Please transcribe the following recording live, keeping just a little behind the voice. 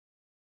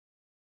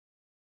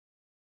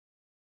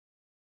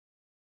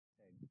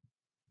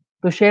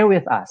To share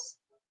with us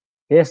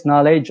his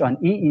knowledge on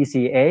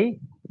EECA,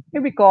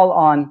 we call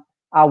on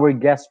our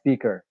guest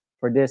speaker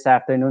for this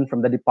afternoon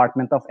from the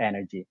Department of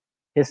Energy.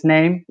 His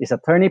name is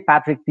Attorney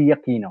Patrick T.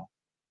 Aquino.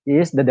 He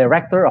is the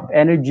Director of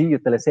Energy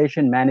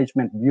Utilization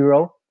Management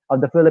Bureau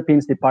of the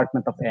Philippines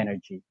Department of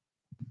Energy.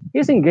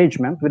 His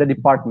engagement with the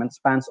department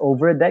spans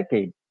over a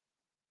decade.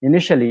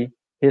 Initially,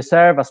 he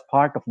served as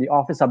part of the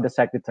Office of the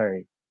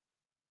Secretary.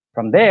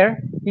 From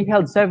there, he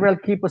held several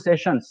key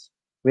positions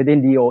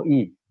within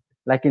DOE.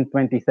 Like in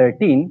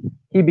 2013,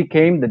 he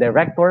became the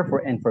Director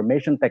for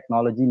Information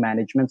Technology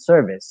Management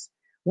Service,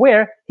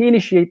 where he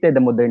initiated the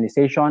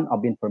modernization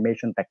of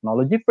information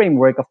technology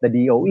framework of the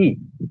DOE.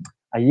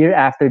 A year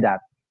after that,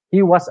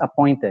 he was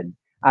appointed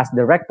as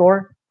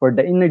Director for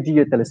the Energy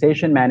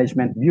Utilization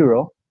Management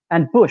Bureau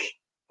and pushed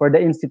for the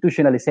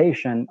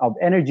institutionalization of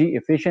energy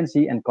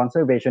efficiency and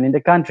conservation in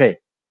the country.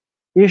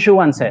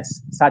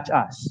 Issuances such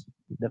as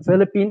the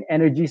Philippine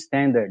Energy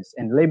Standards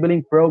and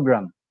Labeling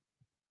Program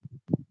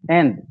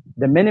and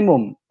the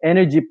Minimum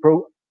Energy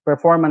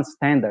Performance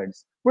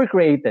Standards were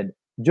created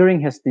during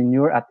his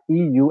tenure at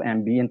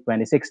EUMB in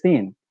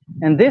 2016.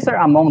 And these are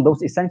among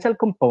those essential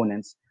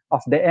components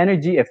of the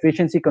Energy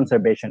Efficiency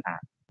Conservation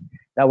Act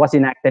that was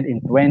enacted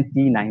in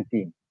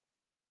 2019.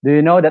 Do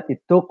you know that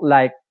it took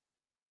like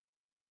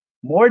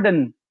more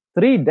than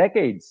 3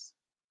 decades,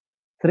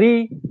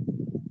 30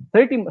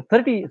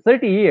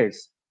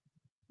 years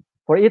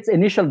for its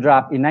initial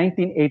draft in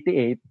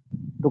 1988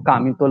 to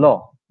come into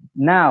law?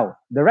 Now,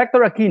 Director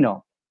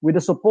Aquino, with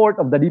the support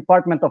of the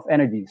Department of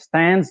Energy,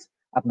 stands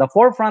at the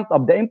forefront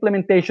of the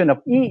implementation of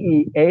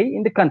EEA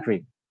in the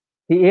country.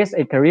 He is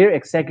a Career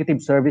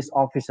Executive Service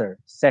Officer,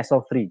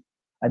 CESO III,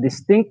 a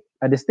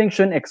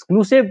distinction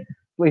exclusive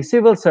to a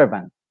civil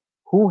servant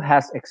who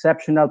has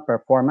exceptional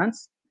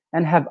performance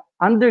and have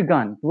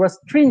undergone through a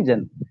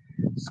stringent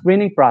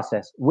screening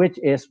process, which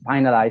is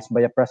finalized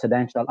by a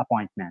presidential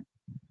appointment.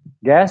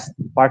 Guests,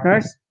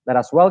 partners, let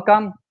us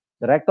welcome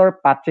Director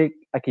Patrick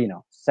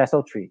Aquino,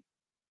 CESO III.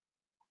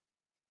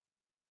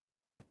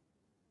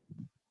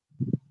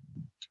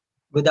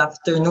 Good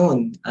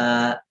afternoon.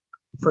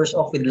 First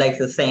off, we'd like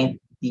to thank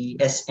the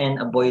SN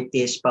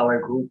Aboitiz Power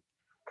Group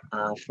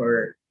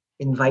for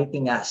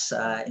inviting us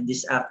in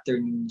this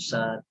afternoon's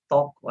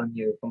talk on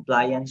your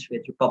compliance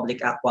with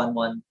Republic Act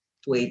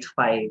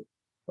 11285,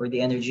 or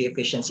the Energy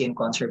Efficiency and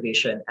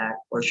Conservation Act,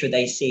 or should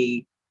I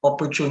say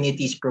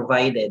opportunities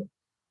provided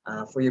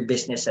for your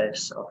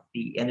businesses of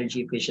the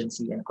Energy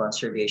Efficiency and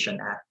Conservation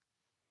Act.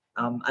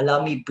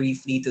 Allow me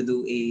briefly to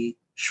do a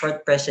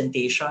short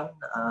presentation,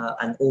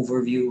 an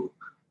overview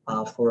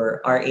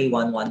for RA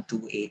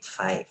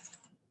 11285.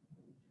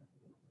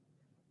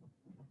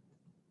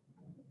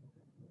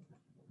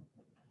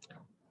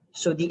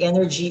 So the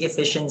Energy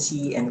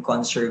Efficiency and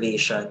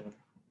Conservation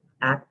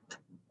Act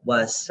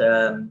was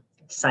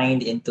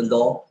signed into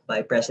law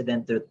by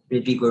President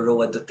Rodrigo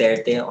Roa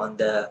Duterte on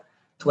the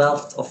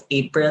 12th of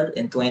April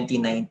in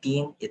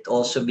 2019. It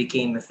also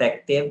became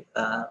effective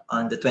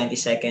on the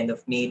 22nd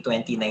of May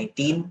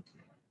 2019.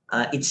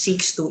 It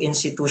seeks to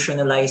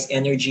institutionalize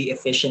energy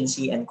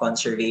efficiency and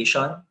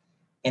conservation,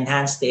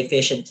 enhance the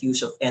efficient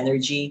use of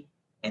energy,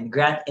 and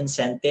grant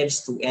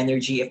incentives to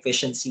energy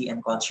efficiency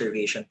and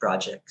conservation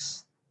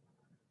projects.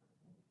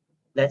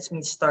 Let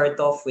me start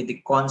off with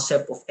the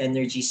concept of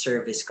energy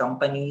service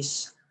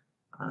companies,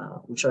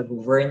 which are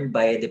governed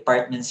by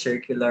Department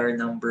Circular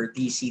number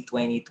DC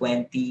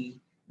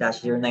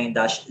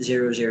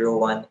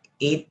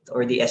 2020-09-0018,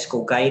 or the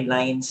ESCO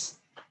guidelines.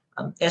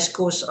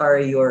 ESCOs are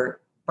your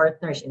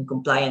partners in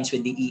compliance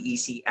with the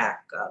EEC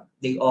Act.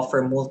 They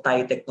offer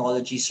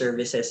multi-technology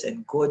services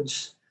and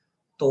goods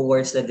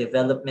towards the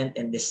development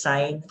and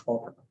design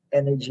of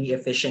energy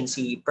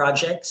efficiency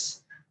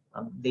projects.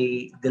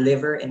 They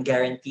deliver and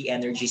guarantee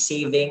energy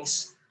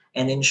savings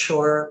and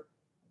ensure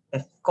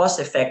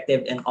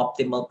cost-effective and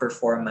optimal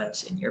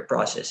performance in your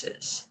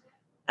processes.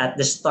 At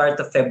the start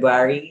of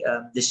February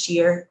this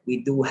year, we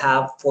do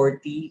have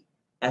 40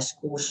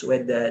 ESCOs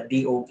with the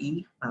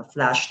DOE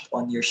flashed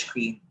on your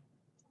screen.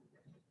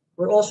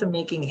 We're also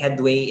making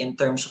headway in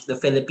terms of the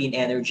Philippine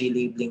Energy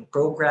Labeling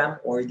Program,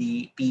 or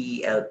the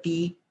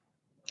PELP,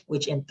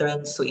 which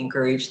intends to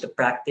encourage the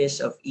practice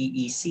of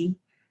EEC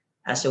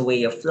as a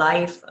way of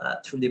life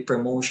through the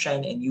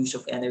promotion and use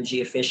of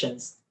energy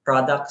efficient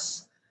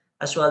products,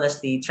 as well as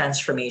the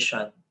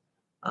transformation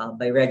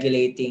by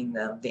regulating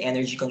the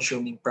energy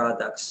consuming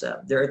products.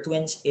 There are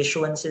twin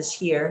issuances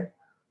here,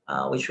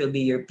 which will be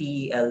your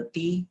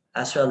PELP,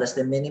 as well as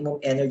the minimum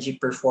energy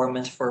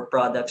performance for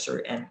products,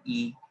 or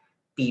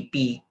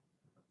MEPP.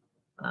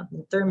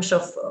 In terms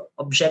of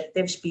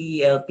objectives,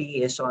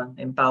 PELP is on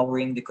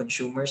empowering the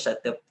consumers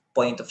at the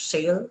point of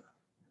sale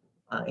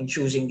in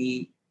choosing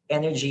the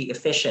energy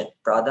efficient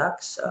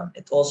products.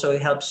 It also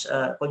helps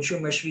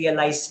consumers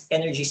realize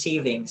energy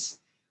savings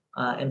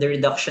and the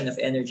reduction of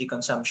energy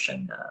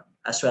consumption,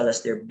 as well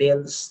as their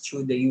bills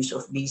through the use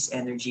of these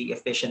energy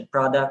efficient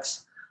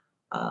products.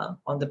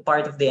 On the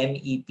part of the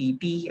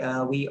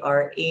MEPP, we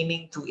are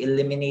aiming to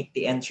eliminate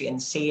the entry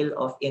and sale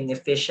of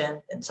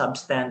inefficient and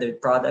substandard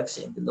products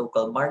in the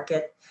local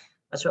market,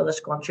 as well as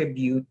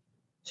contribute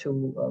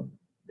to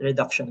the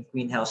reduction of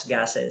greenhouse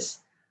gases.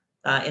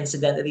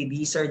 Incidentally,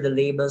 these are the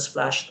labels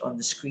flashed on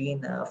the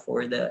screen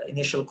for the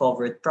initial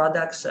covered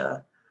products,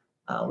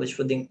 which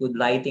would include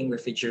lighting,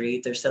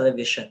 refrigerators,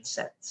 television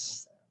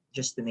sets,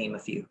 just to name a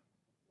few.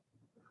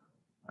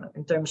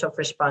 In terms of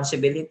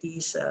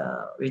responsibilities,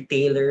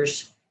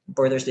 retailers,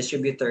 importers,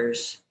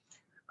 distributors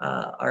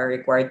are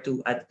required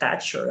to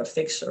attach or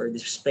affix or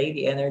display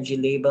the energy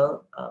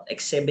label,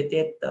 exhibit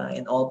it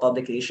in all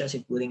publications,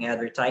 including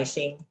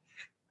advertising,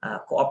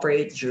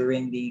 cooperate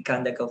during the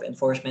conduct of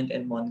enforcement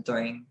and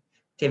monitoring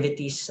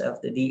activities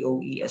of the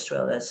DOE, as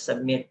well as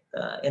submit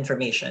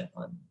information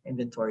on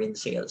inventory and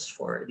sales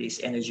for these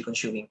energy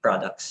consuming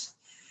products.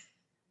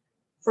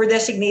 For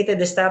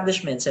designated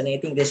establishments, and I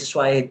think this is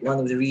why one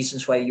of the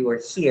reasons why you are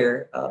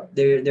here,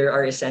 there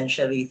are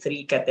essentially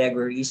three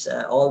categories,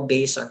 all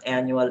based on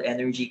annual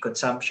energy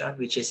consumption,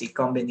 which is a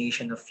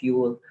combination of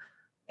fuel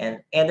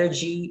and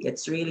energy.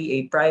 It's really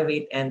a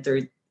private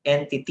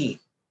entity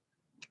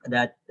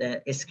that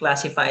is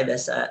classified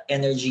as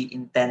energy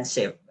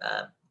intensive.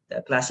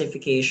 The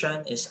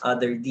classification is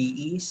other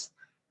DEs,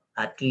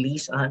 at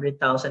least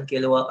 100,000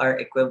 kilowatt hour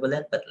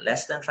equivalent, but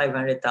less than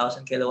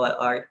 500,000 kilowatt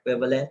hour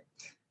equivalent.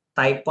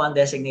 Type 1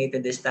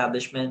 designated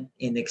establishment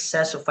in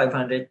excess of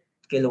 500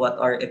 kilowatt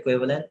hour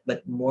equivalent,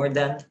 but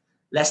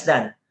less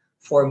than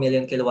 4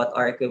 million kilowatt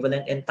hour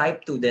equivalent. And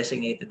type 2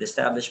 designated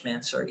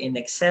establishments are in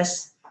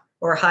excess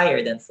or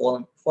higher than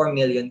 4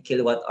 million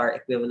kilowatt hour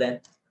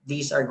equivalent.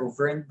 These are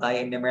governed by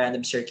a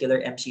Memorandum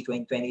Circular MC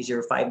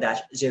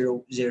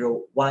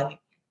 2020-05-001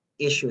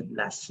 issued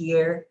last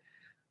year.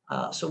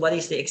 So what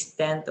is the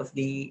extent of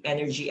the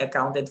energy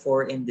accounted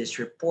for in these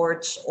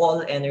reports?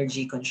 All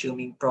energy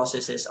consuming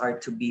processes are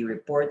to be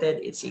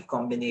reported. It's a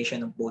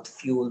combination of both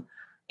fuel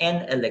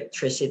and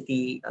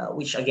electricity,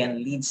 which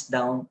again leads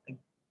down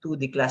to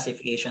the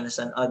classification as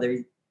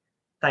another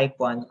type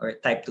 1 or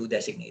type 2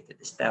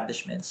 designated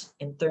establishments.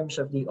 In terms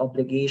of the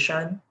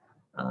obligation,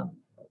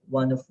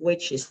 one of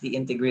which is the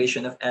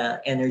integration of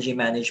energy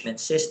management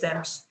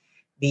systems.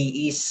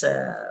 DEs,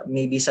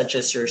 maybe such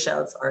as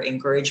yourself, are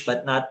encouraged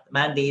but not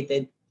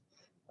mandated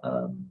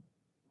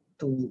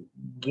to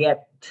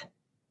get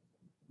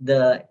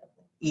the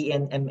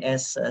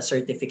ENMS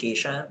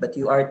certification, but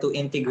you are to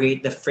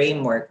integrate the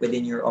framework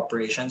within your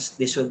operations.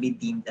 This will be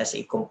deemed as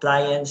a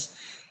compliance.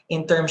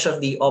 In terms of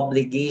the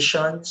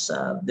obligations,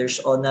 there's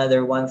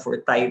another one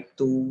for type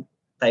 2.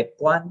 Type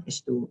 1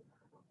 is to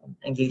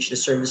engage the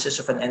services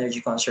of an energy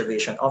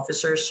conservation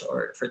officers,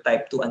 or for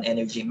type 2, an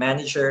energy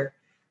manager.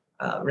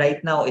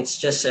 Right now, it's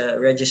just a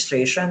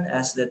registration,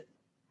 as the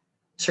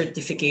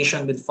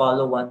certification would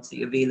follow once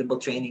the available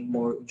training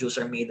modules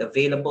are made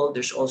available.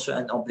 There's also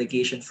an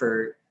obligation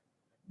for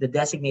the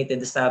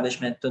designated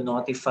establishment to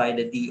notify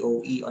the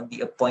DOE on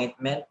the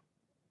appointment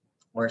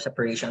or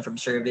separation from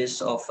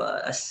service of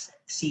a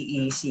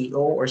CECO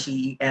or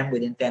CEM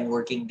within 10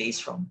 working days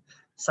from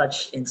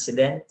such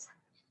incident.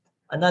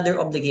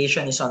 Another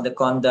obligation is on the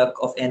conduct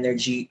of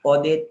energy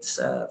audits.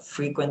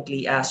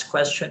 Frequently asked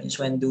question is,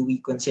 when do we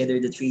consider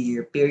the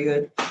 3-year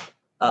period?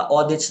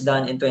 Audits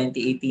done in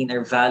 2018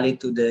 are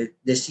valid to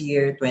this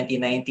year,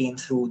 2019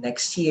 through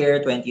next year,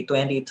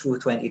 2020 through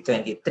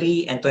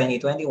 2023, and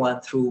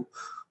 2021 through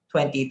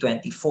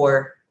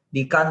 2024.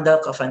 The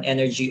conduct of an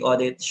energy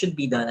audit should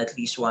be done at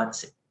least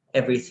once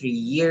every 3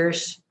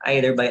 years,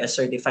 either by a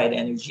certified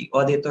energy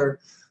auditor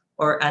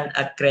or an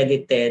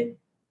accredited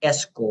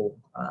ESCO.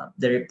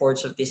 The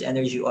reports of these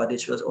energy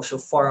audits will also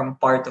form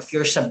part of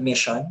your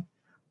submission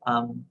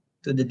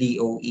to the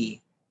DOE.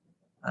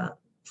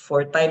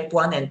 For type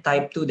 1 and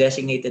type 2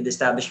 designated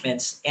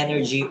establishments,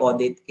 energy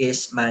audit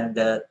is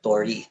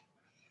mandatory.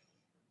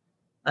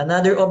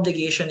 Another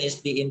obligation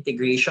is the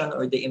integration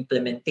or the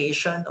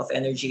implementation of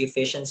energy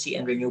efficiency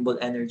and renewable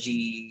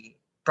energy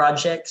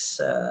projects.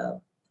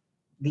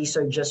 These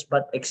are just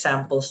but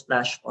examples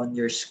flashed on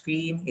your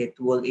screen. It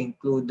will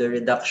include the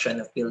reduction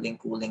of building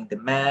cooling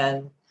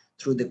demand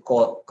through the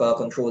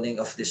controlling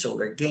of the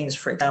solar gains,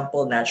 for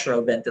example,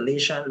 natural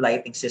ventilation,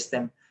 lighting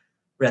system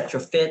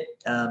retrofit,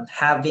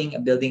 having a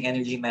building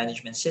energy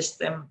management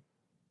system,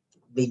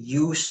 the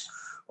use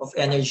of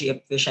energy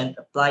efficient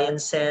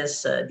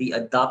appliances, the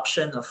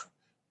adoption of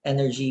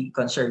energy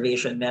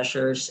conservation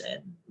measures,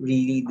 and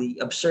really the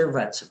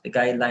observance of the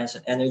guidelines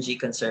on energy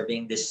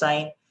conserving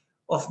design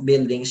of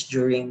buildings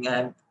during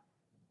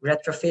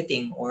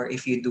retrofitting, or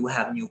if you do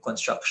have new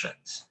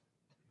constructions.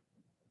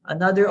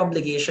 Another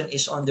obligation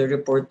is on the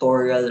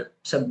reportorial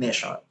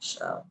submissions.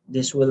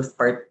 This will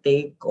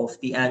partake of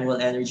the annual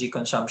energy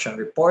consumption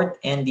report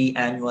and the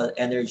annual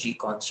energy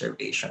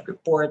conservation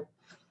report.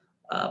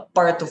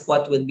 Part of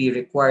what will be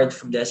required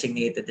from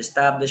designated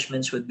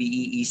establishments would be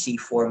EEC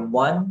Form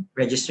 1,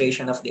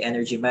 registration of the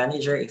energy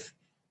manager, if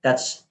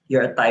that's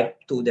your type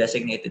 2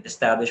 designated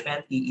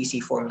establishment.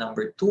 EEC Form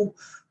number 2,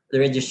 the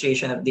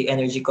registration of the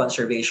energy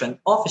conservation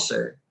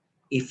officer.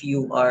 if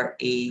you are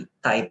a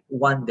type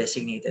 1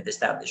 designated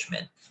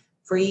establishment.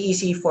 For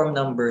EEC form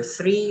number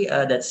 3,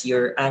 that's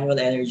your annual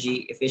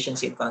energy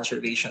efficiency and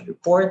conservation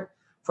report.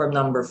 Form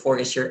number 4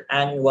 is your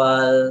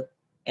annual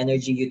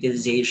energy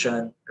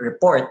utilization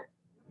report.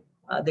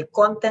 The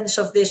contents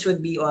of this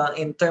would be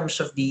in terms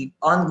of the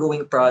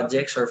ongoing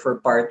projects, or for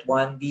part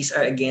 1, these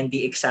are again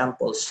the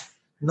examples.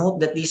 Note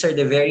that these are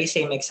the very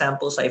same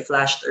examples I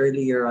flashed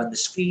earlier on the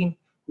screen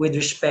with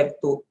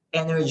respect to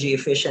energy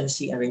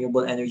efficiency and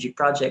renewable energy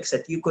projects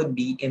that you could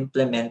be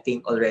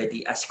implementing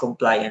already as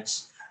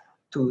compliance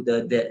to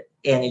the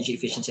Energy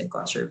Efficiency and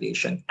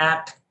Conservation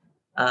Act.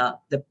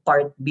 The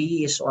part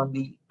B is on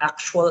the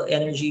actual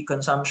energy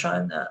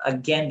consumption.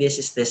 Again, this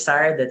is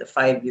desired that a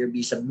 5-year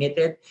be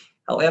submitted.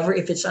 However,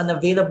 if it's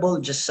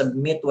unavailable, just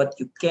submit what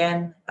you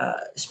can,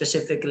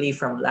 specifically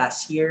from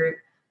last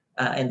year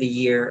and the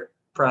year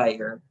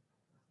prior.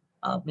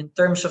 In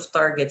terms of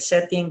target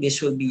setting,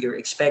 this will be your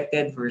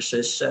expected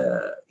versus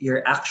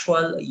your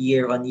actual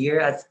year on year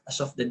as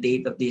of the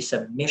date of the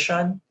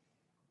submission.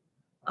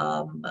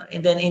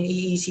 And then in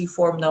EEC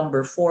form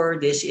number 4,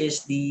 this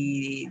is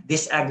the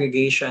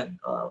disaggregation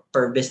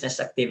per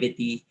business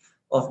activity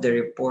of the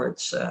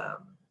reports.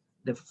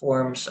 The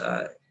forms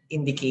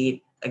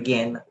indicate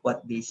again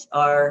what these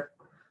are.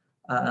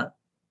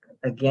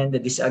 Again, the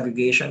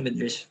disaggregation with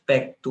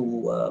respect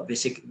to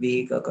basic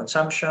vehicle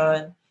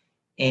consumption.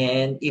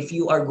 And if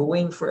you are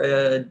going for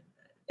an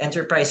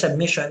enterprise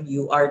submission,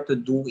 you are to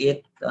do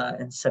it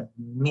and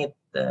submit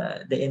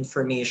the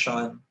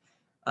information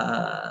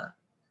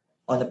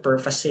on a per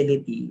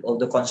facility,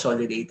 although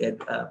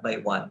consolidated by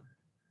one.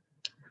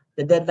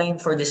 The deadline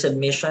for the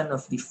submission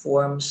of the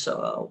forms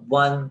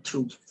 1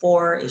 through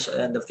 4 is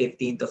on the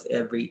 15th of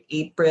every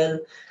April.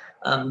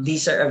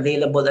 These are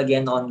available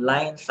again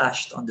online.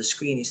 Flashed on the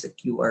screen is the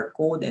QR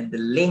code and the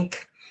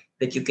link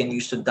that you can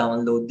use to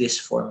download these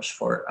forms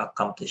for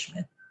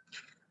accomplishment.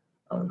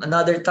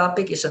 Another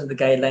topic is on the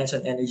guidelines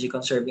on energy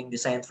conserving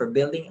design for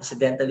building.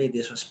 Incidentally,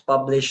 this was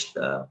published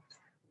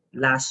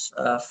last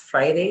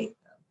Friday.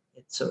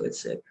 So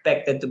it's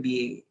expected to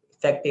be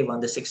effective on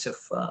the 6th of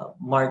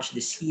March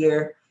this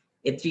year.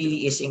 It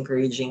really is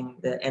encouraging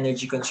the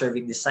energy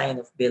conserving design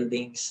of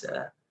buildings,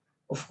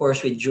 of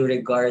course, with due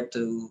regard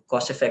to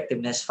cost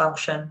effectiveness,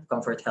 function,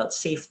 comfort, health,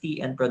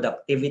 safety, and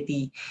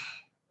productivity.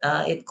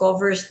 It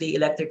covers the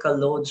electrical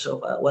loads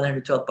of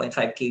 112.5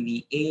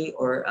 kVA,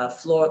 or a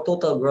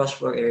total gross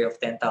floor area of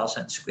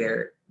 10,000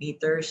 square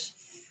meters.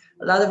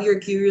 A lot of you are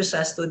curious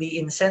as to the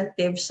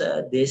incentives.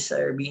 These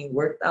are being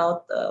worked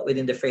out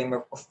within the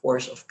framework, of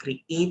course, of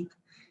CREATE.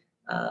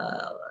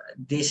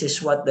 This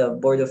is what the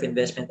Board of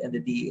Investment and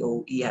the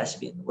DOE has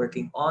been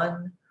working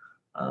on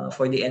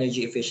for the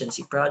energy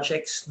efficiency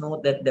projects.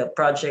 Note that the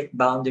project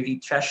boundary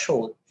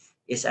threshold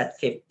is at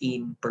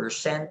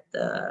 15%.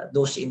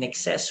 Those in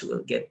excess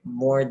will get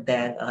more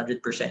than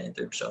 100% in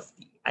terms of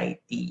the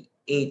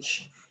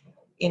ITH.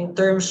 In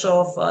terms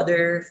of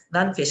other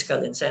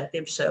non-fiscal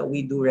incentives,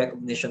 we do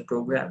recognition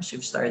programs.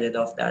 We've started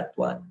off that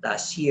one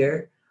last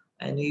year,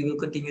 and we will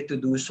continue to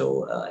do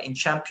so in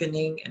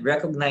championing and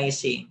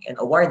recognizing and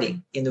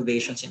awarding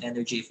innovations in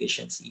energy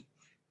efficiency,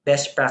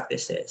 best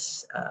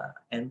practices,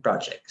 and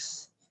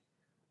projects.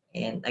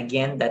 And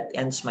again, that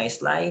ends my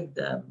slide.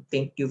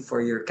 Thank you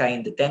for your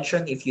kind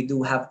attention. If you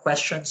do have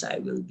questions, I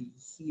will be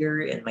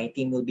here and my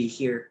team will be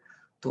here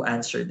to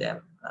answer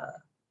them.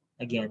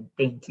 Again,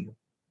 thank you.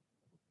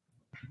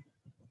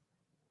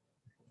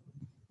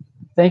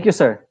 Thank you,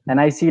 sir. And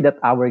I see that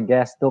our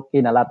guest took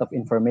in a lot of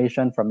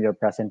information from your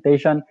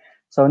presentation.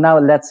 So now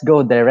let's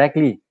go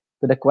directly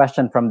to the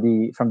question from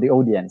the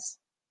audience.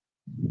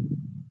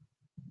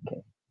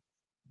 Okay.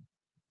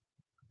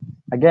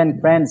 Again,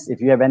 friends,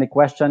 if you have any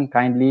question,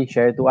 kindly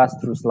share to us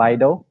through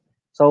Slido.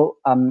 So,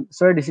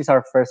 sir, this is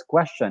our first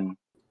question.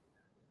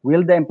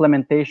 Will the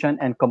implementation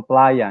and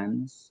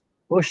compliance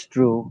push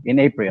through in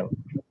April?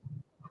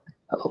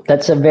 Oh,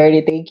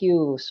 thank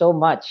you so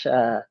much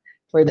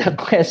for the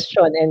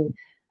question. And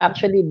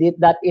actually,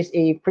 that is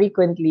a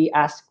frequently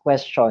asked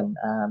question.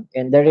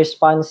 And the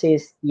response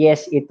is,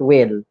 yes, it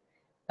will.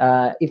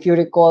 If you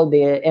recall,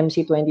 the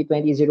MC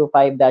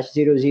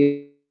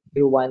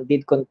 2020-05-001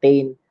 did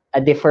contain a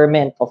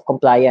deferment of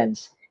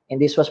compliance. And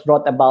this was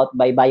brought about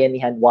by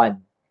Bayanihan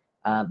 1.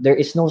 There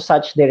is no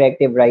such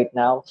directive right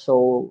now.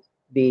 So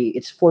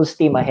it's full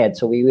steam ahead.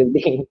 So we will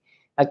be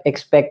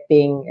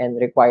expecting and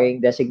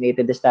requiring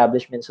designated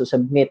establishments to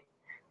submit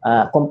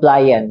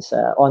compliance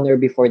on or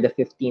before the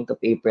 15th of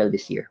April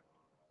this year.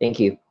 Thank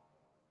you.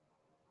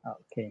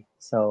 Okay.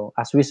 So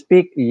as we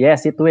speak,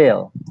 yes, it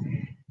will.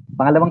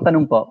 Pangalawang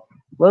tanong po,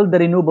 will the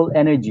renewable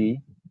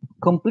energy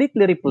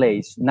completely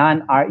replace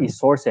non-RE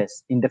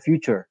sources in the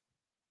future?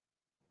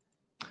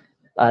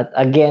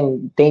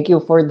 Again, thank you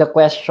for the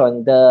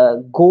question.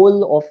 The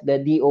goal of the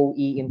DOE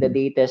in the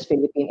latest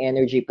Philippine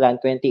Energy Plan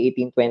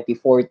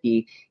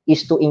 2018-2040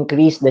 is to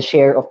increase the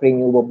share of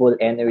renewable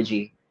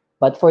energy.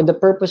 But for the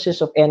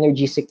purposes of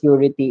energy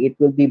security, it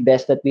will be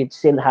best that we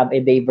still have a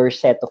diverse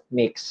set of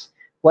mix.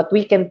 What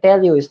we can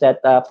tell you is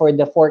that for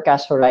the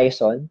forecast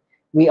horizon,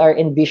 we are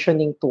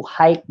envisioning to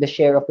hike the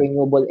share of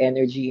renewable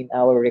energy in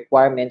our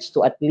requirements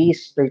to at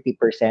least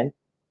 30%.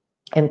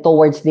 And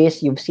towards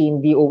this, you've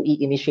seen DOE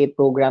initiate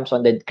programs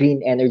on the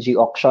green energy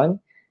auction.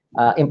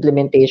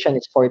 Implementation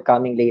is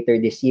forthcoming later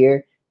this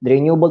year. The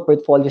renewable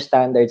portfolio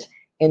standards,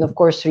 and of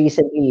course,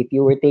 recently, if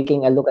you were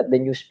taking a look at the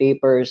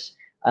newspapers,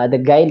 the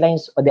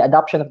guidelines or the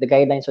adoption of the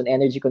guidelines on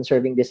energy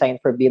conserving design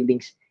for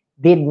buildings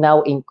did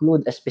now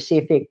include a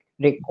specific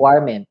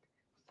requirement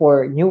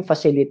for new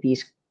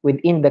facilities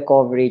within the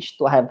coverage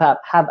to have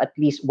at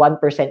least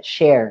 1%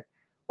 share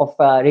of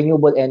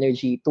renewable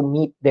energy to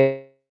meet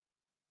their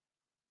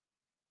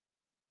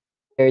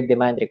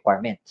demand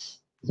requirements.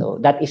 So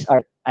that is our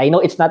answer. I know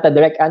it's not a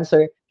direct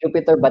answer,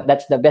 Jupiter, but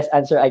that's the best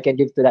answer I can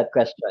give to that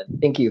question.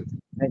 Thank you.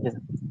 Thank you.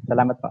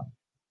 Salamat po.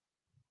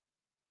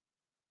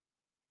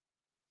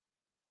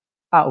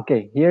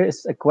 Okay. Here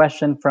is a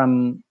question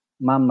from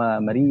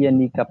Mama Maria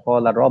Nica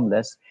Paula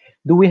Robles.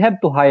 Do we have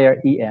to hire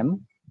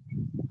EM?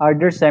 Are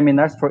there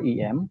seminars for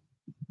EM?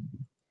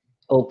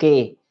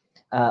 Okay.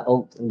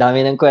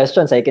 Dami ng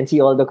questions. I can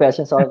see all the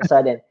questions all of a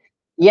sudden.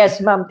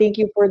 Yes, ma'am. Thank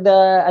you for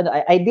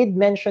the. I did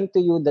mention to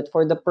you that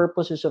for the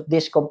purposes of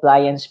this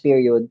compliance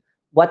period,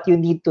 what you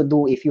need to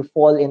do if you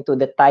fall into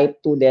the Type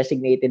 2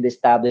 designated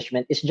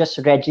establishment is just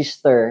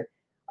register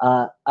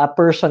a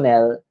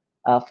personnel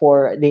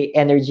for the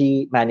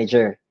energy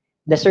manager.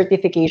 The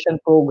certification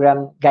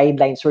program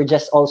guidelines were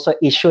just also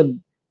issued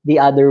the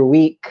other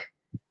week,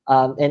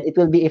 and it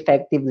will be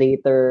effective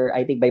later,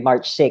 I think, by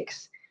March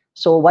 6th.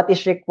 So what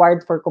is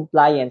required for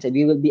compliance, and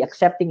we will be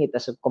accepting it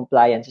as a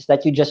compliance, is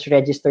that you just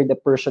register the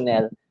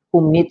personnel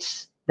who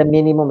meets the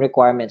minimum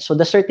requirements. So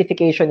the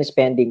certification is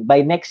pending.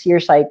 By next year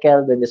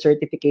cycle, when the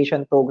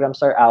certification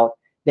programs are out,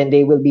 then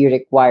they will be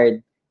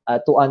required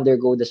to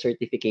undergo the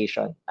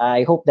certification.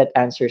 I hope that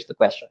answers the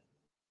question.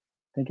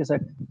 Thank you,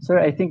 sir. Sir,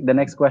 I think the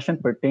next question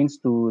pertains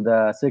to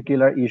the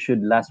circular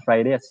issued last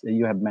Friday, as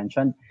you have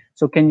mentioned.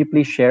 So can you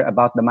please share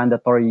about the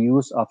mandatory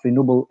use of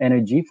renewable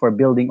energy for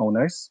building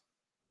owners?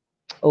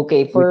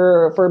 Okay,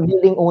 for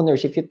building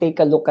owners, if you take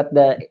a look at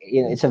the,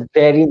 it's a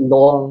very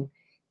long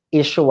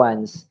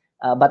issuance,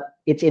 but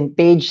it's in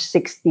page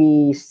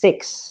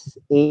 66,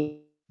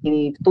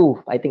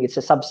 A2. I think it's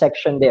a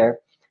subsection there.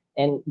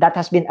 And that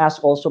has been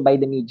asked also by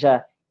the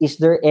media. Is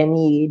there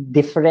any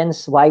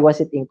difference? Why was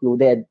it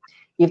included?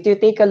 If you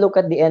take a look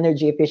at the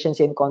Energy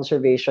Efficiency and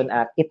Conservation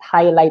Act, it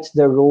highlights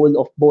the role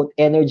of both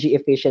energy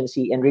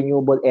efficiency and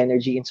renewable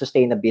energy in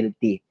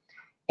sustainability.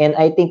 And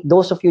I think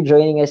those of you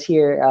joining us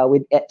here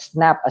with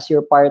Snap as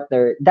your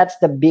partner, that's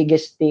the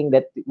biggest thing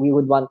that we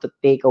would want to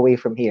take away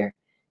from here,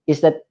 is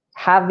that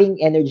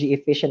having energy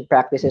efficient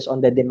practices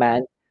on the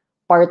demand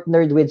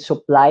partnered with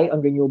supply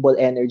on renewable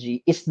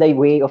energy is the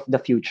way of the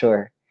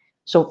future.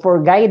 So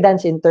for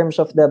guidance in terms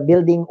of the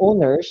building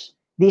owners,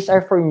 these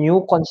are for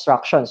new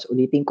constructions.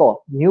 Ulitin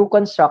ko, new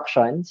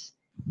constructions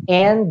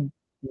and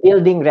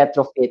building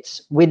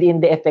retrofits within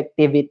the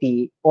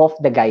effectivity of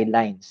the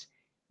guidelines.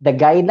 The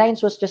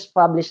guidelines was just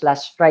published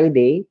last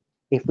Friday.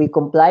 If we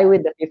comply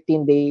with the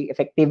 15-day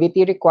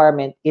effectivity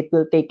requirement, it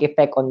will take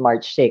effect on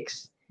March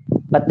 6th.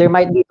 But there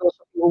might be those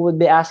of you who would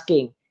be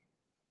asking,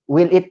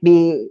 will it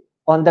be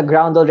on the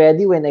ground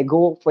already when I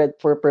go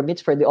for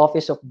permits for the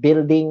Office of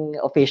Building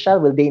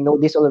Official? Will they know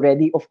this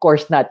already? Of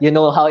course not. You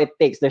know how it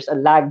takes. There's a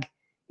lag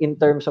in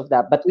terms of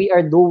that. But we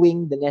are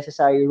doing the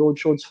necessary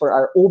roadshows for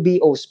our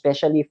OBO,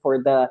 especially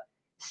for the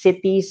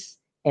cities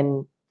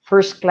and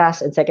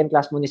first-class and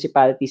second-class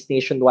municipalities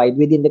nationwide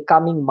within the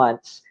coming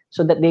months,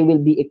 so that they will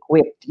be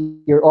equipped.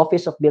 Your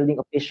Office of Building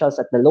Officials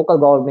at the local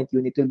government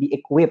unit will be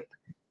equipped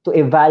to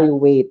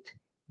evaluate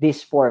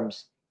these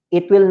forms.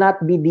 It will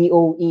not be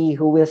DOE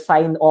who will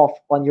sign off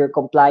on your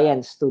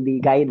compliance to the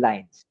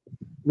guidelines.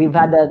 We've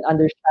had an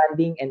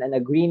understanding and an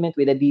agreement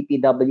with the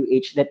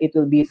DPWH that it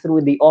will be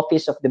through the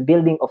Office of the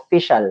Building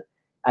Official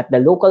at the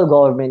local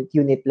government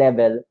unit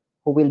level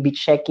who will be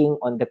checking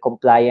on the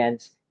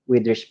compliance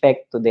with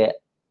respect to the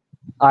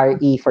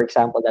RE, for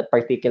example, that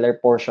particular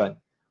portion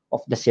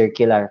of the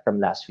circular from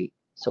last week.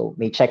 So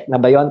may check na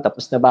ba yon?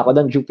 Tapos na ba ako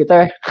doon,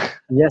 Jupiter?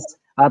 Yes.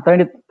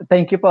 Attorney,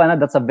 thank you po.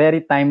 That's a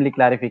very timely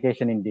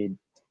clarification indeed.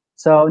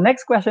 So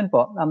next question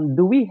po,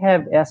 do we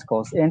have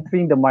ESCOs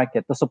entering the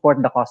market to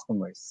support the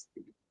customers?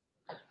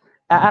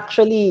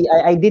 Actually,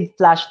 I did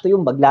flash to you,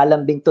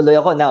 maglalambing tuloy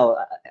ako now.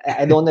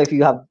 I don't know if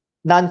you have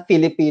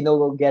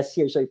non-Filipino guests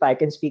here, so if I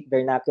can speak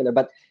vernacular,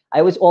 but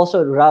I was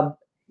also rubbed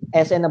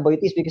SN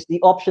about this because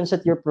the options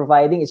that you're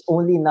providing is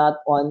only not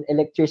on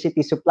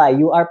electricity supply.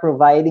 You are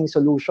providing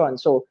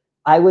solutions. So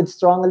I would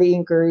strongly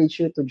encourage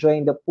you to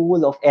join the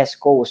pool of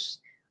ESCOs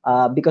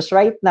because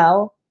right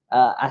now,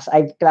 as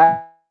I've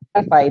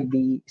clarified,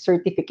 the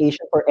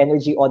certification for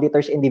energy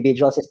auditors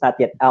individuals is not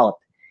yet out.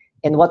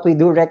 And what we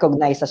do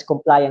recognize as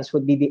compliance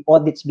would be the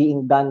audits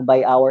being done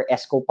by our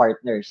ESCO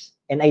partners.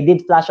 And I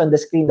did flash on the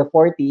screen the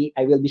 40.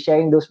 I will be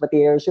sharing those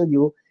materials with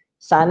you.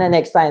 Sana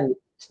next time,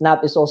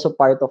 Snap is also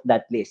part of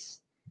that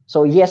list.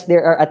 So yes,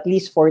 there are at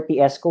least 40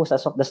 ESCOs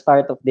as of the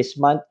start of this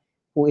month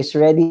who is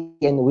ready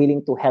and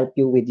willing to help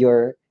you with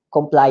your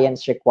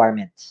compliance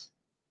requirements.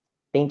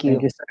 Thank Thank you.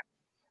 you, sir.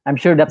 I'm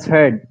sure that's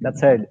heard.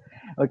 That's heard.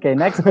 Okay,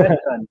 next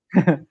question.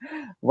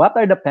 What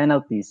are the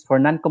penalties for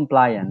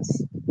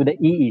non-compliance to the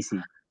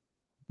EEC?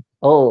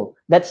 Oh,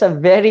 that's a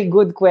very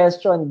good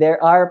question.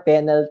 There are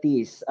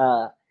penalties.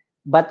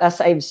 But as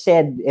I've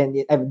said,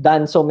 and I've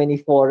done so many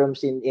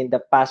forums in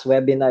the past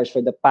webinars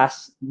for the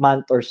past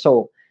month or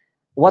so,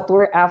 what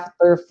we're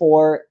after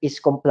for is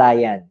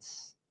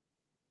compliance.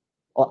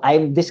 Oh,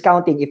 I'm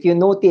discounting. If you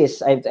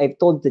notice, I've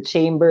told the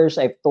chambers,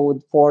 I've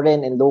told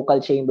foreign and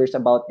local chambers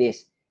about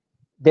this.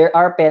 There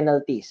are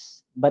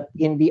penalties. But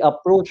in the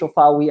approach of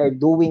how we are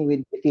doing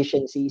with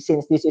efficiency,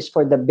 since this is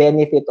for the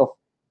benefit of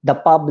the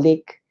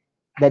public,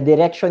 the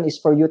direction is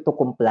for you to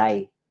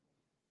comply.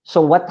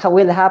 So what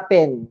will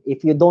happen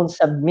if you don't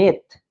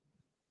submit?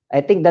 I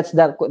think that's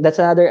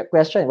another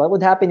question. What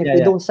would happen if Yeah, we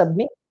yeah. don't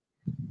submit?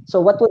 So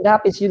what would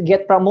happen is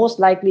most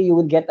likely you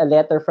will get a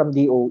letter from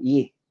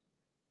DOE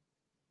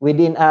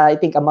within I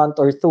think a month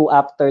or two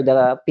after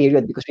the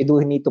period, because we do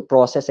need to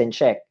process and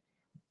check,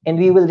 and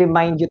we will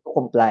remind you to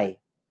comply.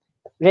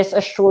 Rest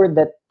assured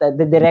that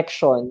the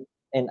direction,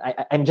 and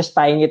I'm just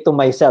tying it to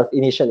myself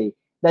initially,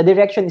 the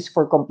direction is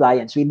for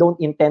compliance. We don't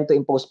intend to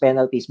impose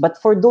penalties. But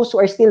for those who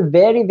are still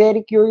very,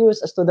 very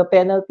curious as to the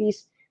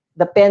penalties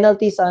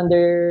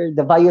under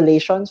the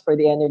violations for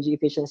the Energy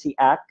Efficiency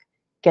Act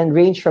can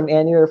range from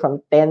anywhere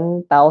from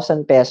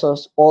 10,000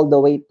 pesos all the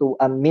way to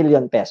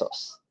 1,000,000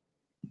 pesos.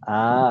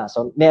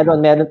 So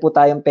meron po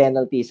tayong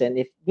penalties, and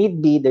if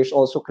need be, there's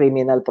also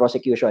criminal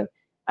prosecution.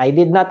 I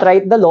did not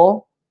write the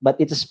law, but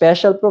it's a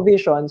special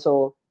provision,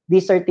 so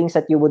these are things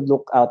that you would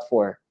look out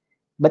for.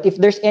 But if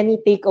there's any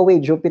takeaway,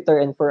 Jupiter,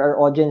 and for our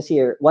audience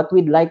here, what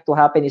we'd like to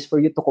happen is for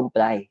you to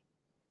comply.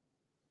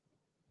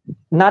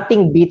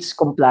 Nothing beats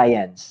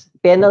compliance.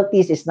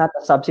 Penalties is not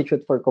a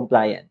substitute for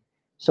compliance.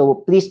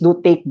 So please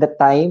do take the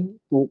time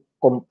to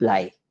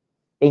comply.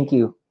 Thank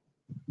you.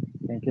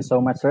 Thank you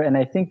so much, sir. And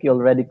I think you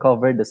already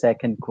covered the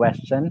second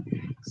question.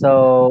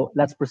 So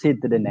let's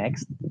proceed to the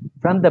next.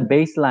 From the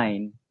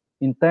baseline,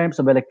 in terms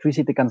of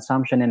electricity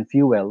consumption and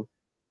fuel,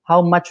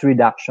 how much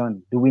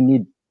reduction do we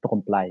need to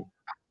comply?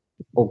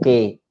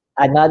 Okay,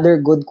 another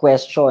good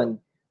question.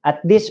 At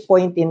this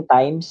point in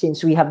time,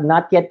 since we have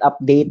not yet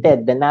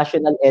updated the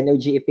National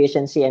Energy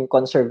Efficiency and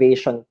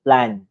Conservation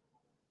Plan,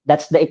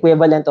 that's the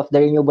equivalent of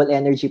the Renewable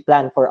Energy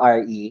Plan for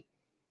RE,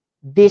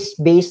 this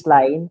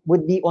baseline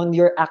would be on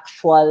your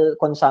actual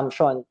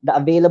consumption, the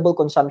available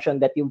consumption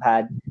that you've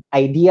had,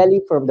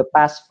 ideally from the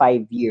past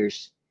 5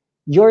 years.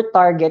 Your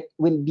target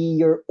will be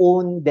your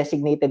own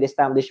designated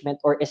establishment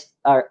or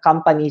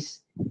company's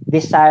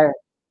desire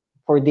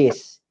for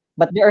this.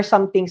 But there are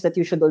some things that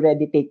you should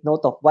already take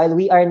note of. While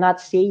we are not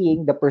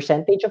saying the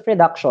percentage of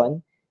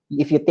reduction,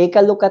 if you take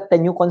a look at the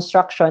new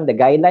construction, the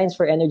guidelines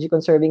for energy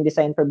conserving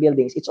design for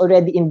buildings, it's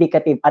already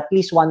indicative. At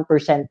least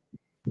 1%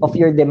 of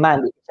your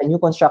demand, if it's a new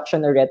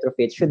construction or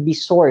retrofit, should be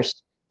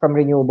sourced from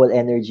renewable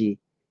energy.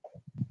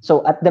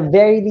 So at the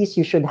very least,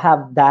 you should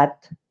have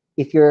that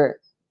if you're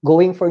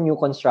going for new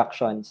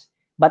constructions.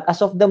 But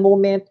as of the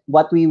moment,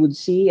 what we would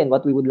see and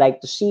what we would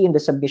like to see in the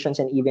submissions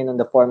and even on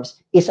the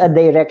forms is a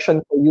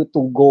direction for you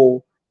to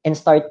go and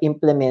start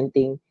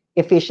implementing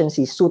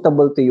efficiency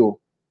suitable to you.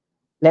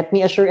 Let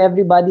me assure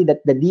everybody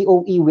that the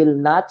DOE will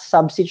not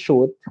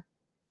substitute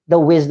the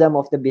wisdom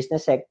of the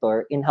business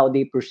sector in how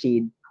they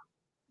proceed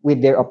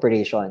with their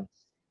operations.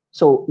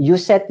 So you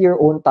set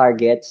your own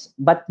targets,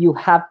 but you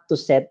have to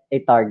set a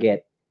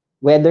target.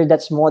 Whether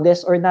that's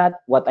modest or not,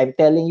 what I'm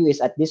telling you is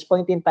at this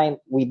point in time,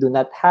 we do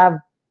not have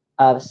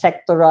a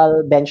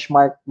sectoral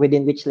benchmark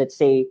within which, let's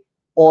say,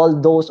 all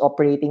those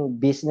operating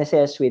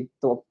businesses with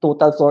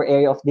total floor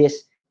area of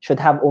this should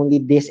have only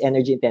this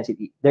energy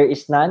intensity. There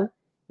is none.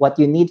 What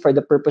you need for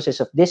the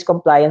purposes of this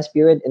compliance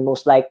period, and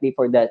most likely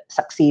for the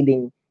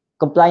succeeding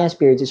compliance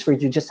periods, is for you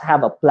to just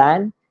have a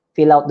plan,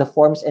 fill out the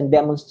forms, and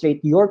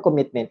demonstrate your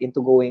commitment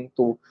into going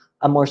to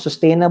a more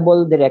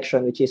sustainable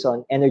direction, which is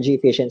on energy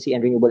efficiency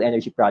and renewable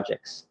energy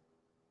projects.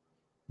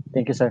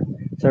 Thank you, sir.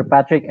 Sir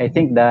Patrick, I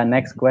think the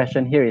next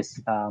question here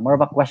is more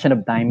of a question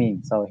of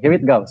timing. So here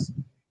it goes.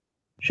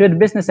 Should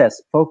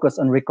businesses focus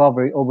on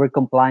recovery over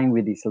complying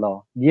with this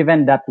law,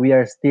 given that we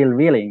are still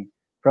reeling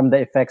from the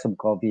effects of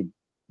COVID?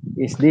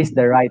 Is this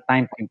the right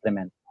time to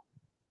implement?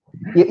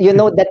 You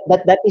know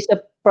that is a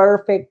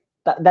perfect.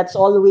 That's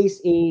always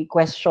a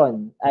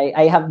question.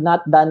 I have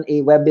not done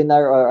a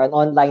webinar or an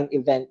online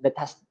event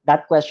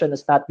that question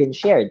has not been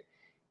shared,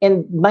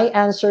 and my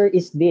answer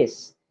is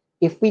this: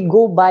 if we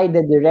go by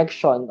the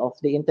direction of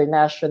the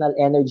international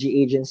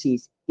energy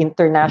agencies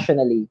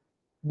internationally,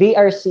 they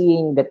are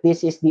seeing that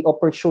this is the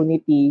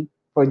opportunity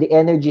for the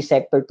energy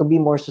sector to be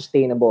more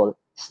sustainable.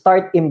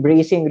 Start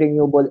embracing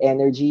renewable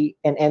energy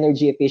and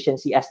energy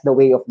efficiency as the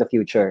way of the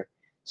future.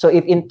 So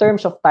if in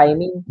terms of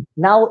timing,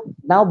 now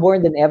more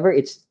than ever,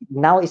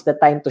 now is the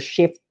time to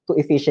shift to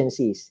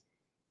efficiencies,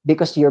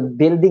 because your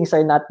buildings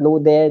are not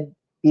loaded,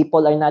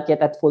 people are not yet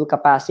at full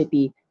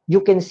capacity.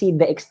 You can see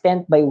the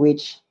extent by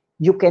which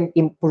you can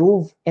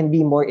improve and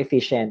be more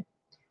efficient.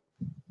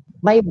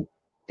 My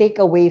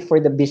takeaway for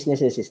the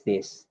businesses is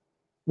this: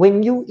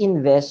 when you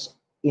invest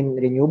in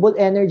renewable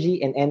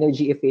energy and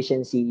energy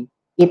efficiency,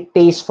 it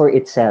pays for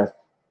itself.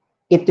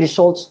 It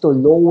results to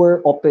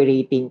lower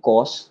operating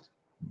costs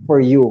for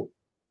you.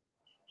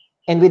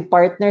 And with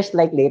partners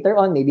like later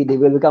on, maybe they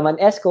will become an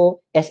ESCO,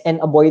 SN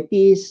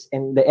Aboitiz,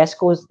 and the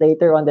ESCOs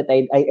later on that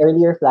I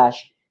earlier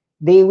flashed,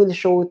 they will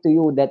show to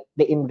you that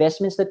the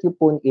investments that you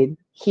put in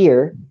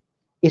here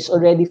is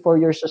already for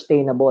your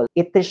sustainable.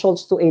 It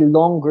results to a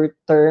longer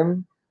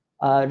term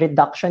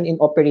reduction in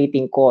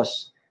operating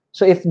costs.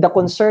 So if the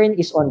concern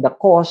is on the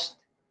cost,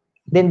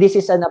 then this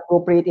is an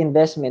appropriate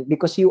investment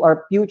because you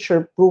are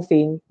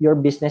future-proofing your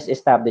business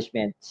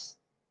establishments.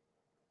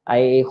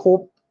 I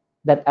hope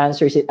that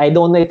answers it. I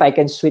don't know if I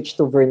can switch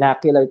to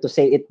vernacular to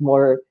say it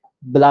more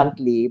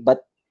bluntly,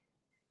 but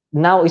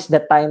now is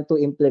the time to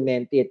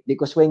implement it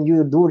because when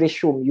you do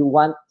resume, you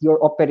want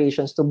your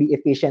operations to be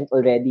efficient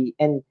already.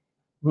 And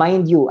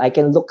mind you, I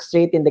can look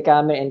straight in the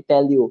camera and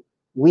tell you,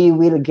 we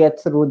will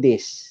get through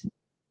this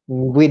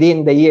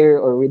within the year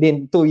or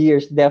within 2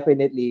 years,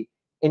 definitely.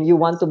 And you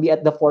want to be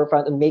at the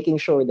forefront of making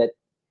sure that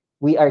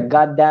we are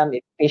goddamn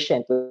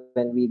efficient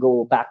when we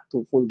go back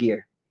to full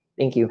gear.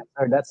 Thank you.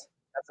 Sir, that's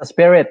a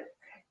spirit.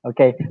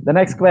 Okay. The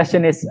next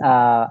question is,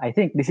 I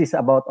think this is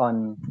about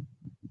on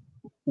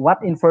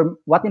what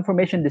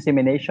information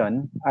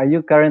dissemination are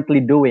you currently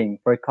doing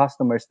for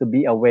customers to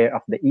be aware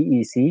of the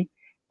EEC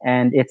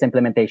and its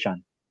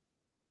implementation?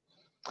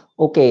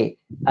 Okay,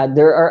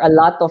 there are a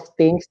lot of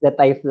things that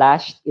I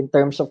flashed in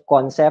terms of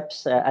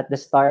concepts at the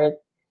start.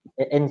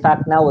 In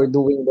fact, now we're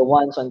doing the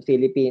ones on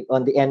Philippine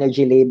on the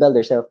energy label.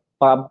 There's a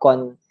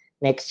PubCon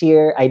next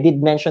year. I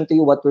did mention to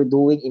you what we're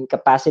doing in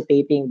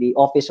capacitating the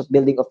Office of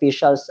Building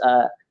Officials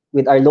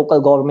with our local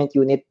government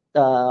unit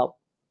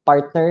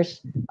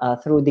partners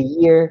through the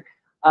year.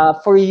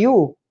 For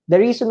you, the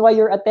reason why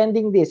you're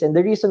attending this and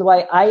the reason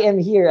why I am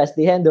here as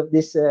the head of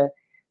this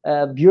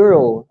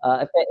bureau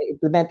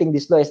implementing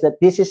this law is that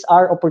this is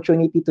our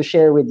opportunity to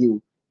share with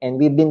you. And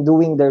we've been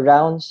doing the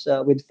rounds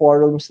with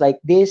forums like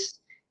this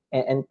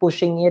and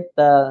pushing it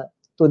to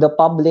the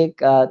public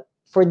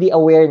for the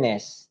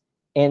awareness.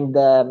 And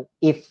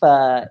if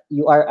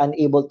you are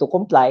unable to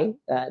comply,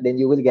 then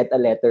you will get a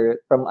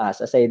letter from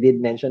us, as I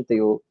did mention to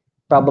you,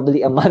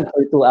 probably a month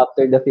or two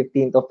after the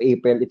 15th of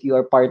April, if you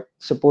are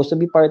supposed to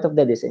be part of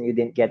the list and you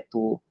didn't get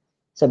to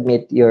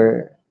submit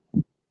your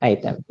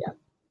item. Yeah.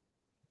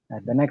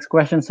 The next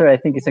question, sir, I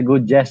think is a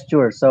good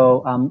gesture.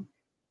 So,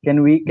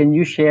 can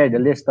you share the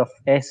list of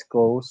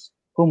ESCOs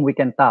whom we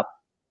can tap?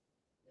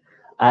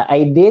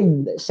 I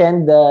did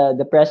send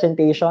the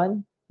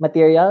presentation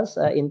materials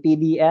in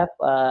PDF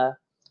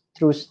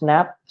through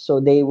Snap,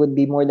 so they would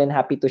be more than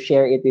happy to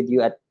share it with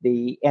you at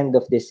the end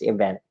of this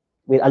event,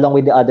 along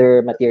with the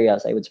other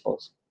materials, I would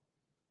suppose.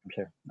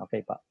 Sure.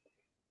 Okay, pa.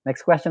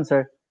 Next question,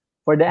 sir.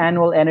 For the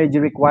annual energy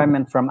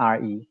requirement from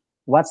RE,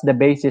 what's the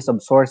basis of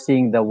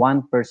sourcing the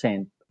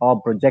 1%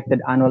 of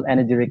projected annual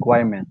energy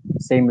requirement,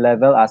 same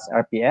level as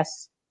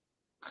RPS?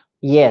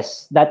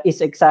 Yes, that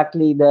is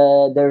exactly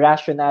the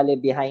rationale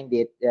behind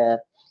it.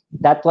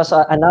 That was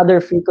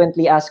another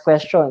frequently asked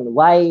question.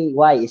 Why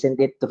isn't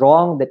it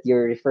wrong that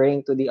you're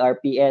referring to the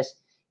RPS?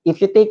 If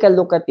you take a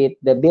look at it,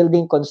 the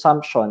building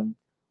consumption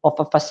of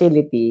a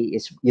facility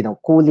is,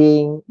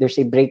 cooling. There's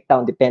a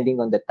breakdown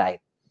depending on the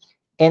type.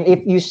 And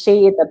if you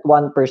say it at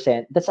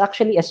 1%, that's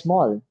actually a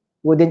small,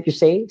 wouldn't you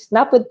say?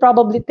 Snap would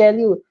probably tell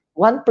you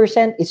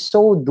 1% is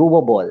so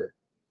doable.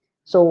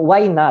 So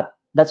why not?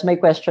 That's my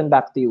question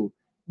back to you.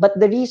 But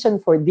the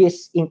reason for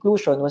this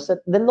inclusion was that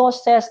the law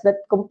says that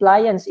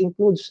compliance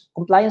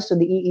to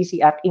the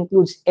EEC Act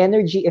includes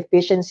energy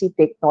efficiency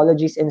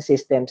technologies and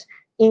systems,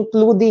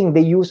 including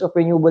the use of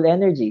renewable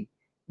energy.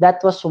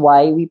 That was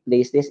why we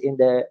placed this in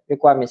the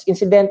requirements.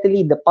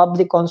 Incidentally, the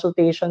public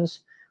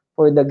consultations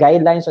for the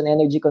guidelines on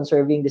energy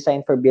conserving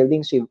design for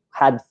buildings, we've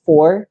had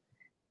 4.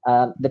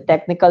 The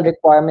technical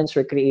requirements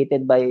were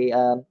created by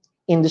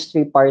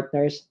industry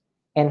partners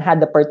and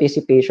had the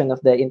participation of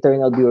the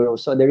internal bureau.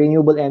 So the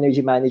Renewable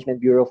Energy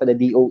Management Bureau for the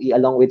DOE,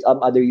 along with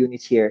other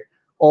units here,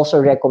 also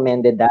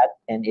recommended that,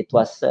 and it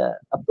was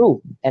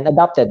approved and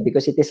adopted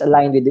because it is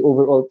aligned with the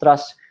overall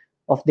thrust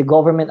of the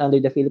government under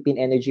the Philippine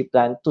Energy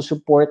Plan to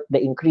support the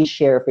increased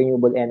share of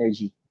renewable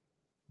energy.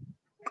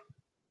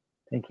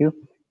 Thank you.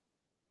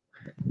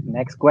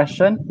 Next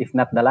question, if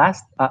not the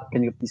last.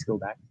 Can you please go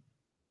back?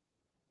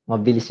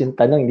 Mabilis yung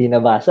tanong, hindi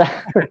nabasa.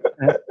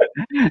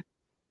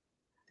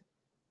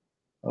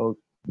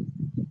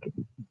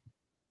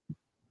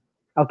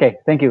 Okay,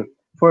 thank you.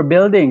 For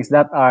buildings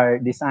that are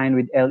designed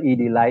with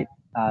LED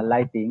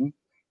lighting,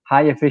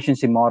 high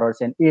efficiency motors,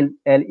 and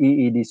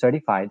LEED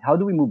certified, how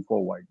do we move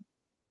forward?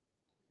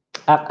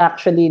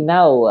 Actually,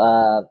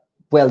 now,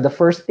 the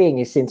first thing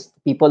is, since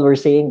people were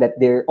saying that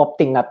they're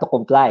opting not to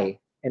comply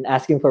and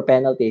asking for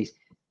penalties,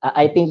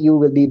 I think you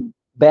will be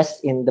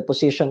best in the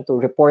position to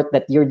report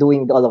that you're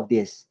doing all of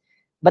this.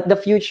 But the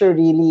future,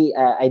 really,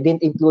 I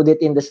didn't include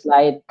it in the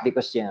slide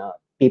because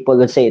people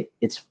would say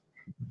it's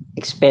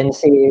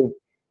expensive.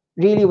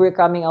 Really, we're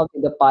coming out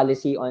with the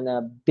policy on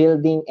a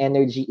building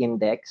energy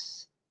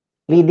index.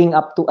 leading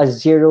up to a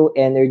zero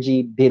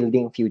energy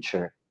building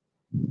future.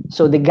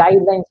 So the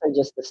guidelines are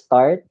just the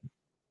start.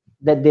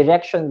 The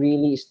direction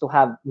really is to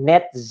have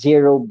net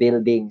zero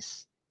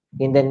buildings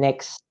in the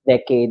next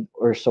decade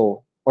or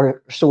so,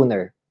 or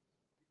sooner.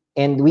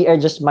 And we are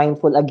just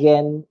mindful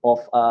again of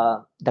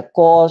the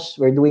cost.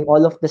 We're doing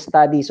all of the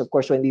studies. Of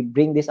course, when we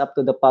bring this up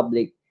to the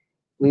public,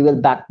 we will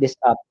back this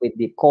up with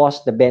the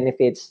cost, the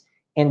benefits,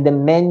 and the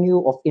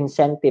menu of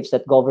incentives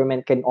that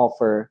government can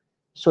offer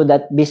so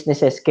that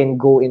businesses can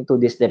go into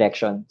these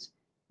directions.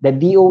 The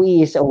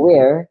DOE is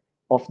aware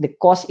of the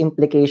cost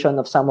implication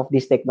of some of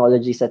these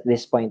technologies at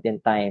this point in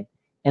time.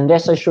 And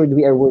rest assured,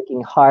 we are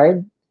working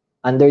hard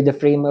under the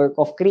framework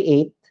of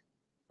CREATE,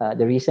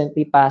 the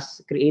recently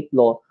passed CREATE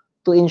law,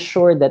 to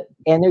ensure that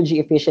energy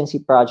efficiency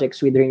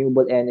projects with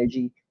renewable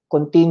energy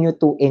continue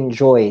to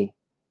enjoy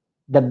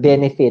the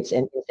benefits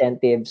and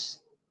incentives,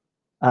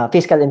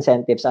 fiscal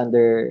incentives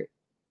under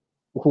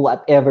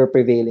whatever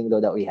prevailing law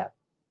that we have.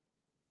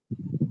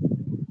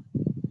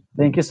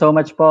 Thank you so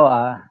much po,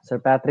 Sir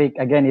Patrick.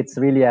 Again, it's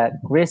really a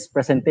crisp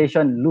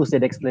presentation,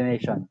 lucid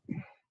explanation.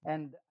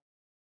 And